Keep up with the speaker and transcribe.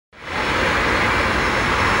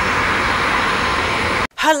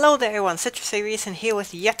Hello there everyone, Aviation here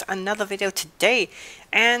with yet another video today,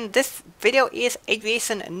 and this video is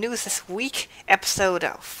Aviation News This Week, episode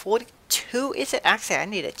 42, is it? Actually, I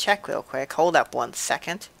need to check real quick, hold up one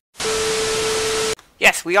second.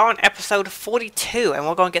 Yes, we are on episode 42, and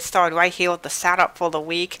we're going to get started right here with the shout-out for the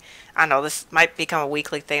week. I know this might become a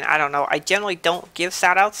weekly thing, I don't know. I generally don't give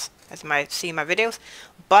shout-outs, as you might see in my videos,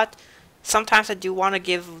 but sometimes I do want to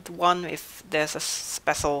give one if there's a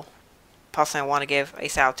special person I want to give a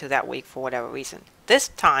shout out to that week for whatever reason. This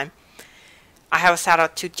time, I have a shout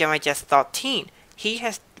out to Just13. He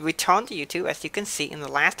has returned to YouTube, as you can see, in the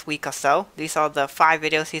last week or so. These are the 5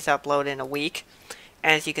 videos he's uploaded in a week.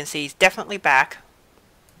 And as you can see, he's definitely back.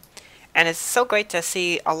 And it's so great to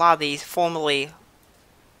see a lot of these formerly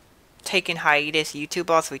taken hiatus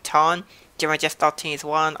YouTubers return. Just13 is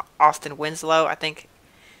one. Austin Winslow, I think.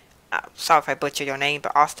 Sorry if I butchered your name,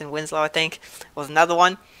 but Austin Winslow, I think, was another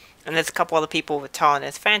one. And there's a couple other people return.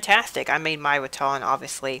 It's fantastic. I made my return,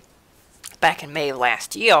 obviously, back in May of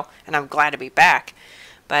last year, and I'm glad to be back.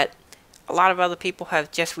 But a lot of other people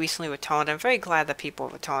have just recently returned. I'm very glad that people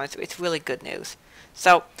returned. It's really good news.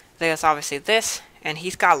 So, there's obviously this, and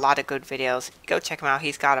he's got a lot of good videos. Go check him out.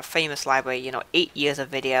 He's got a famous library, 8 years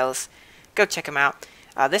of videos. Go check him out.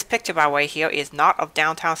 This picture, by the way, here is not of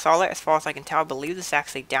downtown Charlotte. As far as I can tell, I believe this is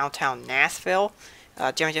actually downtown Nashville.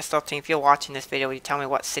 Just13, if you're watching this video, you tell me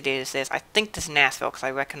what city this is. I think this is Nashville because I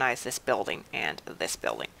recognize this building and this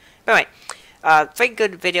building. But anyway, very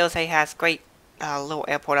good videos. He has great little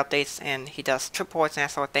airport updates, and he does trip reports and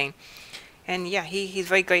that sort of thing. And yeah, he's a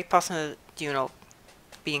very great person to,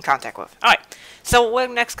 be in contact with. Alright, so we're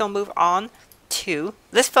next going to move on to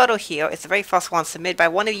this photo here. It's the very first one submitted by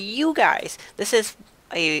one of you guys. This is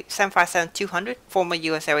a 757-200, former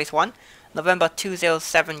US Airways 1. November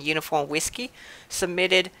 207 Uniform Whiskey,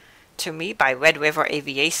 submitted to me by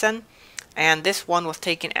RedRiverAviation, and this one was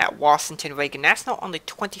taken at Washington Reagan National on the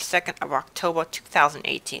 22nd of October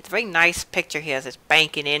 2018. It's a very nice picture here as it's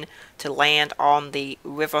banking in to land on the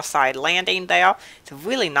riverside landing there. It's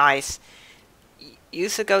really nice. You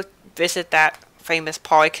should go visit that famous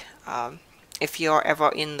park if you're ever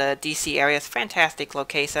in the DC area. It's a fantastic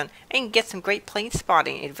location, and get some great plane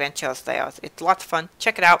spotting adventures there. It's lots of fun.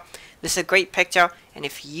 Check it out. This is a great picture, and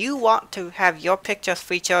if you want to have your pictures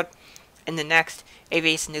featured in the next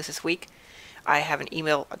Aviation News This Week, I have an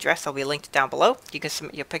email address. I'll be linked down below. You can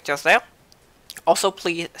submit your pictures there. Also,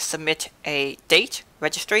 please submit a date,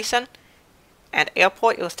 registration, and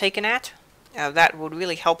airport it was taken at. That would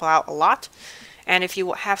really help out a lot. And if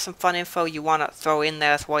you have some fun info you want to throw in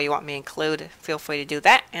there as well, you want me to include, feel free to do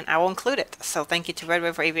that, and I will include it. So thank you to Red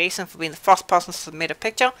River Aviation for being the first person to submit a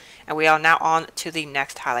picture, and we are now on to the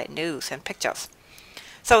next highlight news and pictures.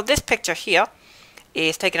 So this picture here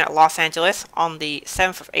is taken at Los Angeles on the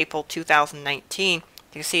 7th of April 2019. You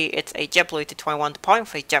can see it's a JetBlue A321 departing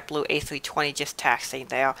for a JetBlue A320 just taxiing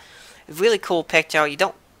there. A really cool picture. You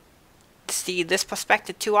don't see this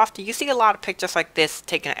perspective too often. You see a lot of pictures like this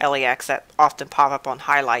taken at LAX that often pop up on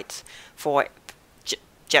highlights for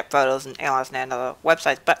jet photos and airlines and other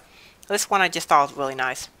websites, but this one I just thought was really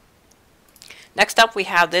nice. Next up, we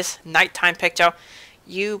have this nighttime picture.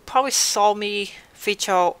 You probably saw me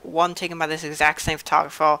feature one taken by this exact same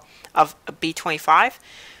photographer of a B-25.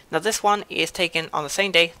 Now this one is taken on the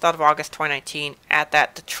same day, 3rd of August 2019, at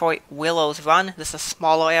that Detroit Willows Run. This is a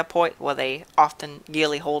smaller airport where they often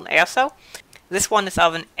yearly hold an air show. This one is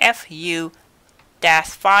of an FU-5NL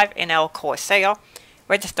Corsair,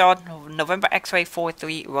 registered November X-Ray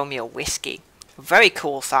 43 Romeo Whiskey. Very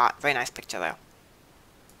cool shot, very nice picture there.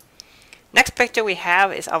 Next picture we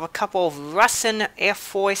have is of a couple of Russian Air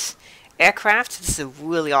Force aircraft. This is a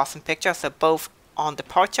really awesome picture. So both on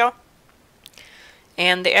departure.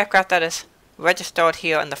 And the aircraft that is registered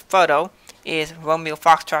here in the photo is Romeo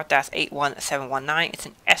Foxtrot-81719. It's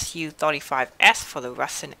an Su-35S for the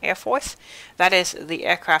Russian Air Force. That is the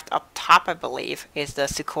aircraft up top, I believe, is the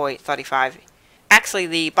Sukhoi 35. Actually,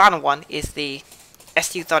 the bottom one is the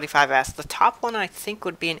Su-35S. The top one, I think,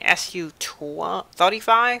 would be an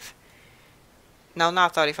Su-35. No,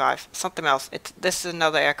 not 35. Something else. This is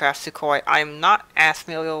another aircraft, Sukhoi. I'm not as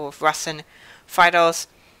familiar with Russian fighters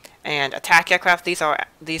and attack aircraft. These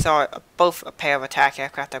are both a pair of attack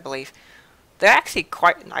aircraft, I believe. They're actually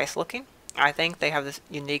quite nice looking. I think they have this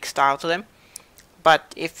unique style to them.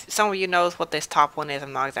 But if some of you knows what this top one is,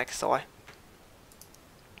 I'm not exactly sure.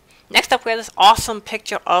 Next up, we have this awesome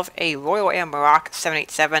picture of a Royal Air Maroc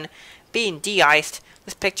 787 being de-iced.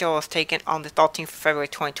 This picture was taken on the 13th of February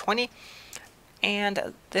 2020.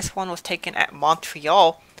 And this one was taken at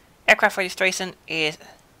Montreal. Aircraft registration is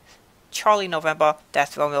Charlie November,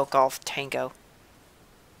 that's Romeo Golf Tango.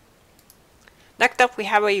 Next up, we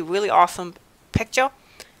have a really awesome picture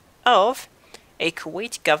of a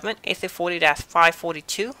Kuwait government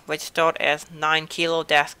A340-542 registered as 9 Kilo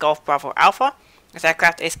Golf Bravo Alpha. This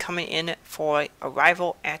aircraft is coming in for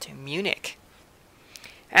arrival at Munich.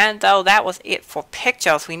 And though that was it for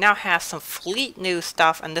pictures, we now have some fleet news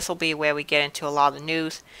stuff, and this will be where we get into a lot of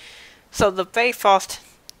news. So the very first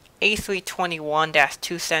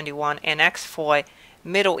A321-271NX for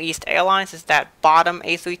Middle East Airlines is that bottom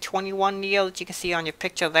A321neo that you can see on your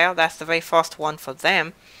picture there. That's the very first one for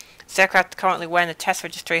them. This aircraft is currently wearing the test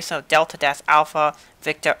registration of Delta-Alpha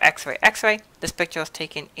Victor X-Ray X-Ray. This picture was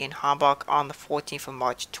taken in Hamburg on the 14th of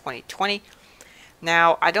March 2020.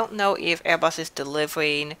 Now, I don't know if Airbus is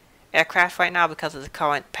delivering aircraft right now because of the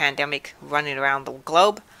current pandemic running around the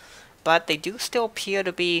globe, but they do still appear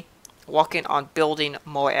to be working on building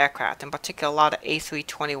more aircraft, in particular a lot of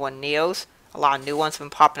A321neos. A lot of new ones have been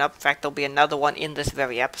popping up. In fact, there'll be another one in this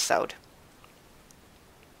very episode.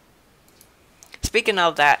 Speaking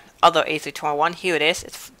of that other A321, here it is.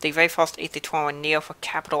 It's the very first A321neo for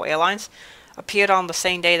Capital Airlines. Appeared on the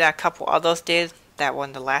same day that a couple others did that were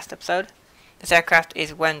in the last episode. This aircraft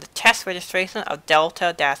is wearing the test registration of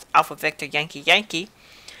Delta-Alpha Victor Yankee Yankee,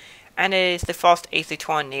 and it is the first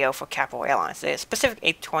A321neo for Capital Airlines. The specific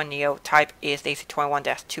A321neo type is the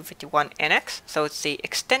A321-251NX, so it's the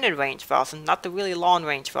extended range version, not the really long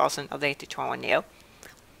range version of the A321neo.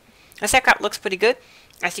 This aircraft looks pretty good.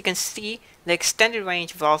 As you can see, the extended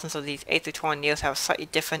range versions of these A321neos have a slightly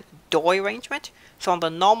different door arrangement. So on the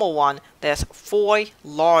normal one, there's 4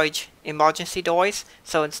 large emergency doors.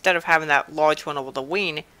 So instead of having that large one over the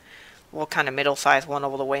wing, or kind of middle-sized one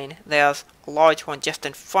over the wing, there's a large one just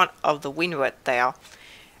in front of the winglet there.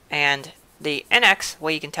 And the NX,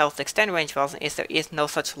 where you can tell it's the extended range version, is there is no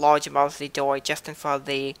such large emergency door just in front of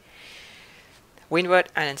the winglet,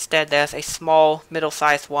 and instead there's a small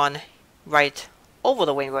middle-sized one right over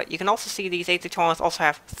the winglet. You can also see these A321s also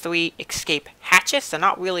have 3 escape hatches. They're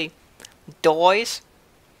not really doors,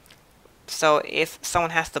 so if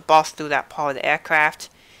someone has to bust through that part of the aircraft,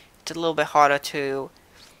 it's a little bit harder to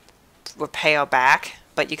repair back,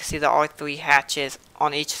 but you can see there are 3 hatches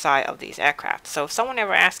on each side of these aircraft. So if someone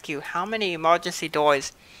ever asks you how many emergency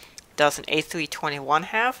doors does an A321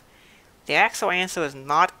 have, the actual answer is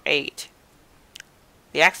not 8.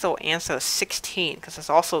 The actual answer is 16, because there's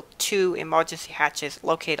also 2 emergency hatches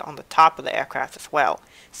located on the top of the aircraft as well.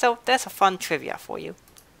 So there's a fun trivia for you.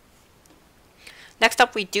 Next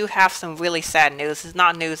up, we do have some really sad news. It's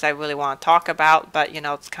not news I really want to talk about, but you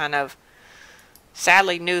know, it's kind of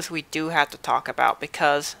sadly news we do have to talk about,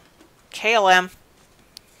 because KLM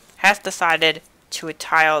has decided to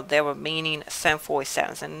retire their remaining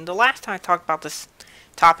 747s. And the last time I talked about this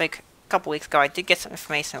topic a couple weeks ago, I did get some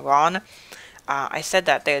information wrong. I said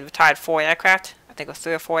that they had retired 4 aircraft. I think it was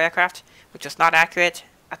 3 or 4 aircraft, which was not accurate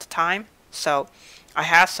at the time. So I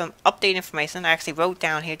have some updated information. I actually wrote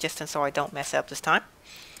down here just so I don't mess it up this time.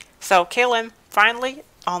 So KLM finally,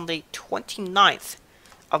 on the 29th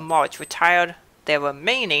of March, retired their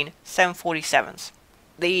remaining 747s.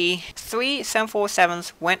 The 3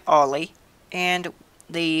 747s went early, and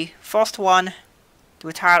the first one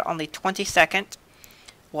retired on the 22nd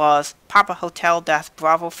was Papa Hotel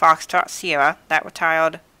Bravo Foxtrot Sierra. That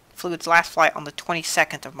retired, flew its last flight on the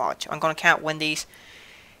 22nd of March. I'm going to count when these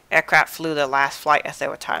aircraft flew their last flight as their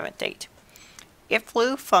retirement date. It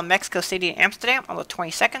flew from Mexico City to Amsterdam on the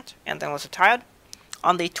 22nd and then was retired.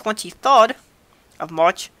 On the 23rd of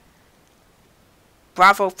March,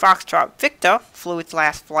 Bravo Foxtrot Victor flew its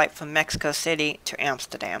last flight from Mexico City to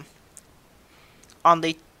Amsterdam. On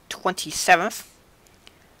the 27th,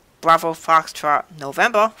 Bravo Foxtrot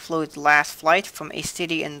November flew its last flight from a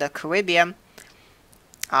city in the Caribbean.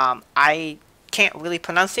 I can't really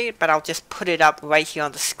pronounce it, but I'll just put it up right here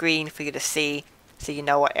on the screen for you to see, so you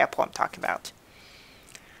know what airport I'm talking about.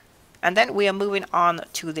 And then we are moving on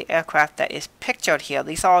to the aircraft that is pictured here.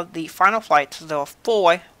 These are the final flights. There are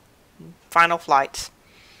 4 final flights.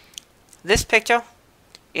 This picture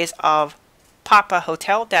is of Papa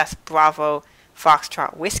Hotel Bravo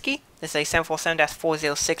Foxtrot Whiskey. This is a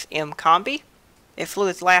 747-406M Combi. It flew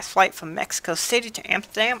its last flight from Mexico City to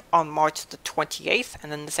Amsterdam on March the 28th,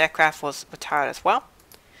 and then this aircraft was retired as well.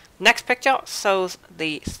 Next picture shows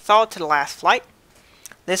the third to the last flight.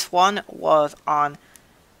 This one was on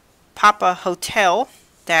Papa Hotel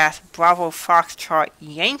Bravo Foxtrot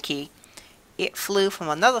Yankee. It flew from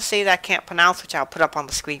another city that I can't pronounce, which I'll put up on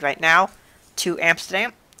the screen right now, to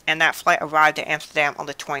Amsterdam. And that flight arrived at Amsterdam on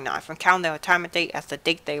the 29th. I'm counting their retirement date as the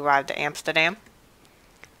date they arrived at Amsterdam.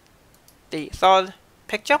 The third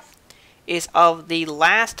picture is of the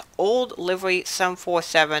last old livery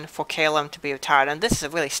 747 for KLM to be retired. And this is a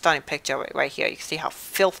really stunning picture right here. You can see how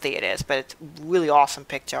filthy it is, but it's a really awesome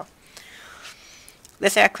picture.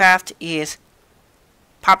 This aircraft is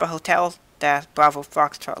Papa Hotel Bravo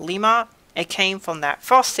Foxtrot Lima. It came from that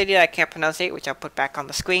first city that I can't pronounce it, which I'll put back on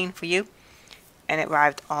the screen for you. And it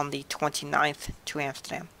arrived on the 29th to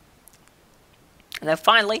Amsterdam. And then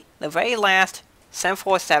finally, the very last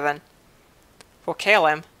 747 for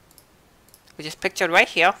KLM, which is pictured right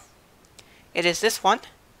here. It is this one,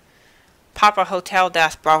 Papa Hotel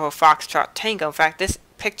Bravo Foxtrot Tango. In fact, this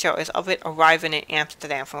picture is of it arriving in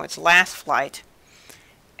Amsterdam from its last flight.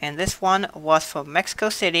 And this one was from Mexico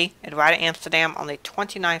City. It arrived in Amsterdam on the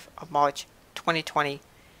 29th of March 2020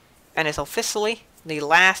 and is officially the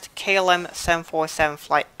last KLM 747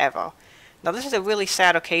 flight ever. Now this is a really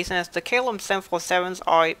sad occasion as the KLM 747s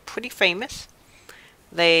are pretty famous.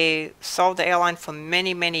 They served the airline for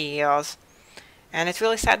many years, and it's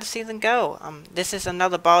really sad to see them go. This is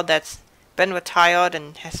another bird that's been retired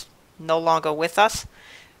and has no longer with us.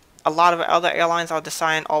 A lot of other airlines are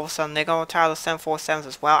deciding all of a sudden they're going to retire the 747s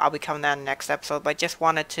as well. I'll be covering that in the next episode, but I just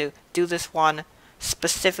wanted to do this one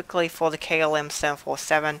specifically for the KLM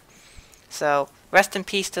 747. So, rest in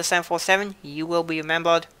peace to 747. You will be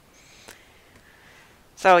remembered.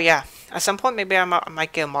 So, yeah. At some point, maybe I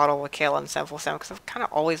might get a model with KLM 747 because I've kind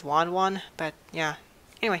of always wanted one. But, yeah.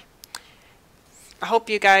 Anyway. I hope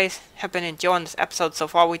you guys have been enjoying this episode so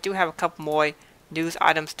far. We do have a couple more news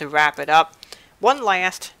items to wrap it up. One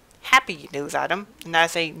last happy news item, and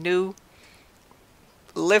that's a new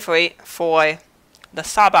livery for the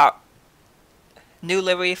Sabah. New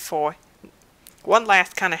livery for one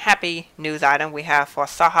last kind of happy news item we have for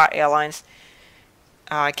Saha Airlines.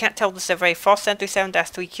 I can't tell if this is a very first Century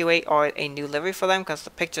 7-3Q8 or a new livery for them because the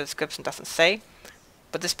picture description doesn't say.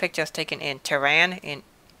 But this picture is taken in Tehran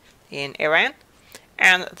in Iran.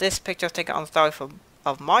 And this picture is taken on the 30th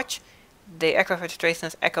of March. The aircraft registration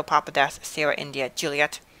is Echo Papa Sierra India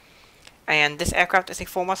Juliet. And this aircraft is a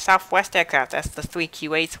former Southwest aircraft, as the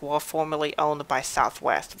 3Q8s were formerly owned by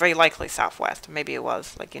Southwest. Very likely Southwest. Maybe it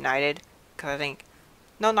was like United. Because I think,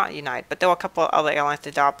 no, not United, but there were a couple of other airlines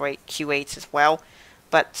that operate Q8s as well.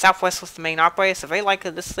 But Southwest was the main operator, so very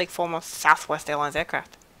likely this is a former Southwest Airlines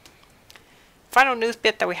aircraft. Final news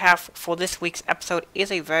bit that we have for this week's episode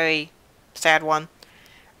is a very sad one.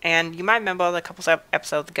 And you might remember a couple of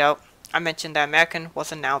episodes ago, I mentioned that American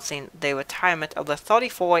was announcing the retirement of the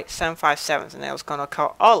 34 757s, and that was going to occur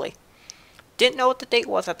early. Didn't know what the date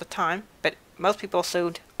was at the time, but most people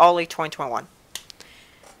assumed early 2021.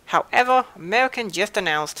 However, American just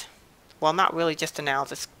announced, well, not really just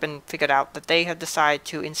announced, it's been figured out that they have decided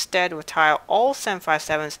to instead retire all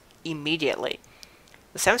 757s immediately.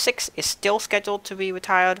 The 76 is still scheduled to be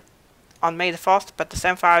retired on May the 1st, but the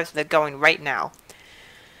 75s, they're going right now.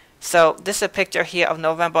 So, this is a picture here of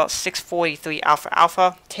November 643 Alpha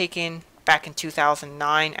Alpha, taken back in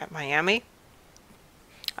 2009 at Miami.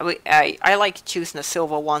 I like choosing the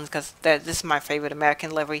silver ones because this is my favorite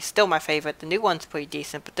American livery. Still my favorite. The new one's pretty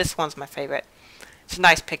decent, but this one's my favorite. It's a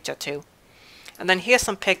nice picture too. And then here's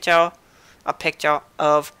a picture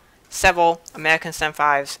of several American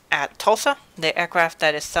 75s at Tulsa. The aircraft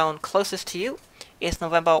that is shown closest to you is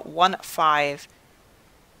November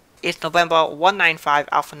 195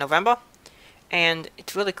 Alpha November. And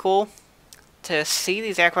it's really cool to see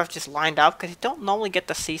these aircraft just lined up because you don't normally get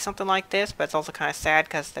to see something like this, but it's also kind of sad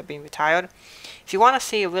because they're being retired. If you want to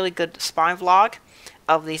see a really good spy vlog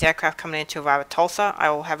of these aircraft coming in to arrive at Tulsa,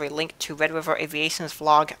 I will have a link to RedRiverAviation's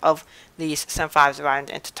vlog of these 75s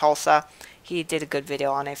arriving into Tulsa. He did a good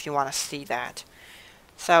video on it if you want to see that.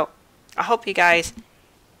 So, I hope you guys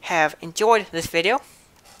have enjoyed this video,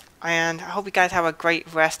 and I hope you guys have a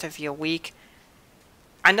great rest of your week.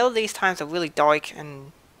 I know these times are really dark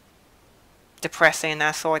and depressing and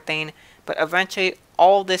that sort of thing, but eventually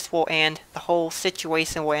all this will end. The whole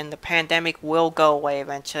situation will end. The pandemic will go away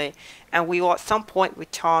eventually, and we will at some point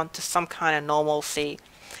return to some kind of normalcy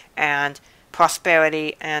and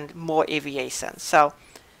prosperity and more aviation. So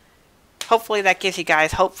hopefully that gives you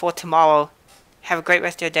guys hope for tomorrow. Have a great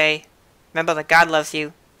rest of your day. Remember that God loves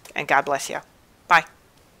you, and God bless you. Bye.